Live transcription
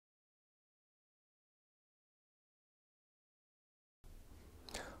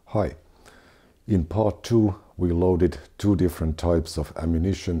Hi. In part 2 we loaded two different types of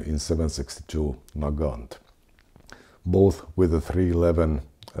ammunition in 7.62 Nagant, both with a 311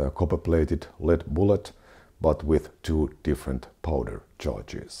 copper-plated lead bullet, but with two different powder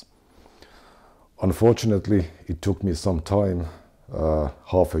charges. Unfortunately, it took me some time,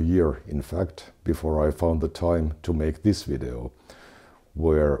 half a year in fact, before I found the time to make this video,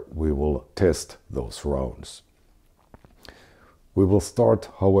 where we will test those rounds. We will start,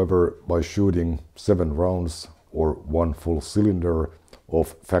 however, by shooting 7 rounds or 1 full cylinder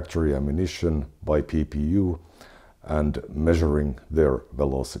of factory ammunition by PPU and measuring their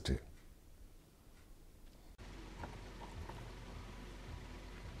velocity.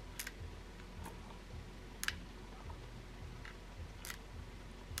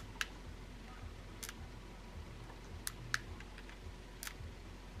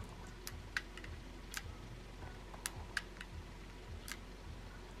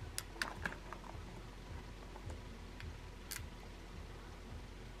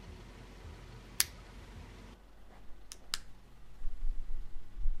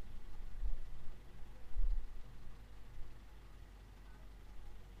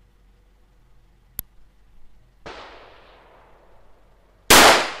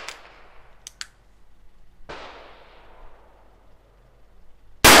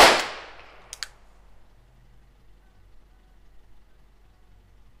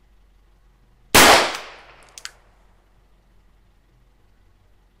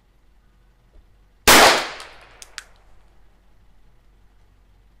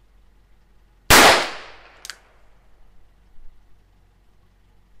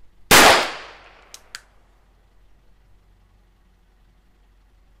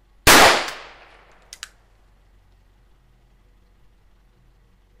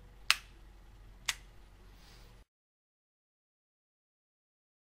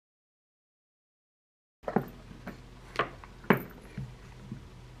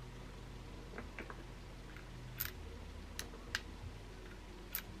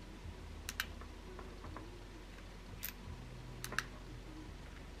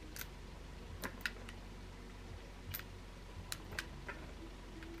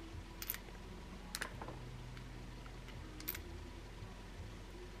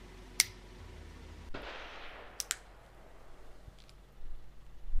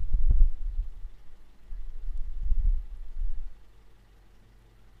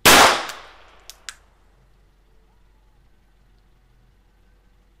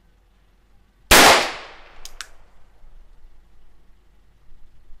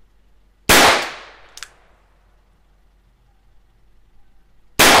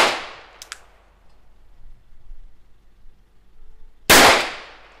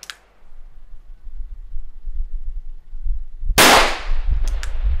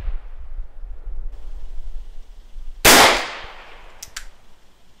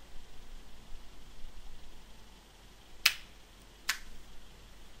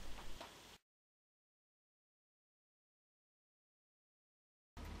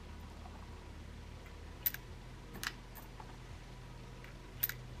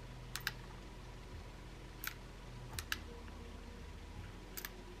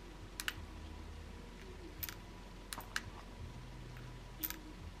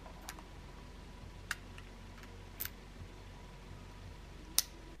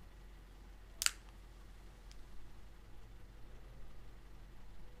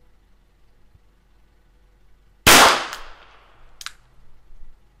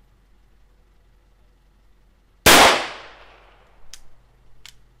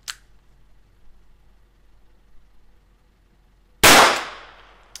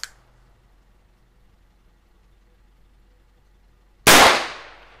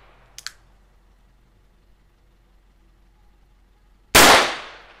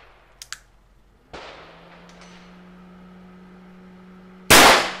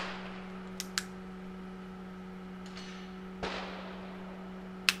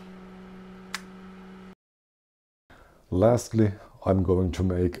 Lastly, I'm going to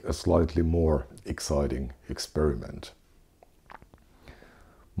make a slightly more exciting experiment.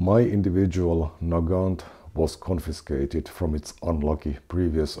 My individual Nagant was confiscated from its unlucky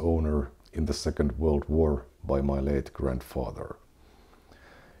previous owner in the Second World War by my late grandfather.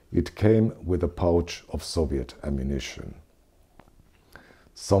 It came with a pouch of Soviet ammunition.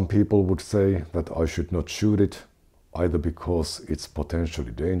 Some people would say that I should not shoot it, either because it's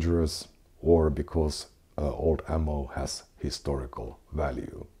potentially dangerous or because old ammo has historical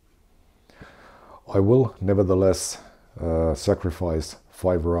value. I will nevertheless sacrifice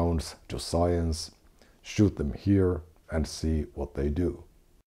 5 rounds to science, shoot them here and see what they do.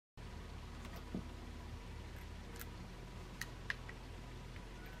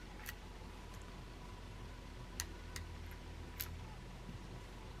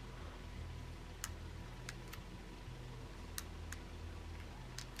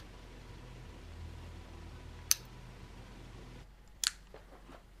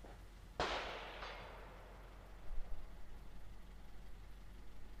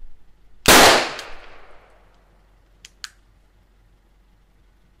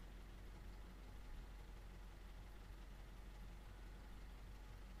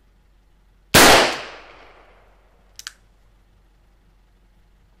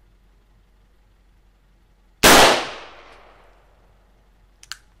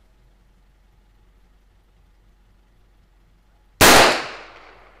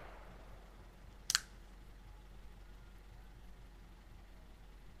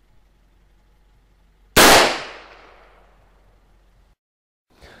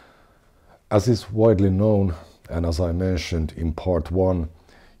 As is widely known, and as I mentioned in part 1,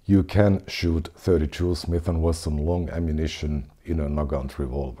 you can shoot .32 Smith & Wesson long ammunition in a Nagant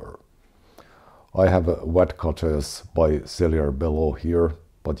revolver. I have a Wad Cutters by Cellier Bellow here,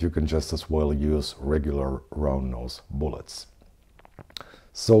 but you can just as well use regular round nose bullets.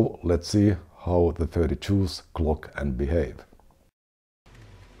 So let's see how the .32s clock and behave.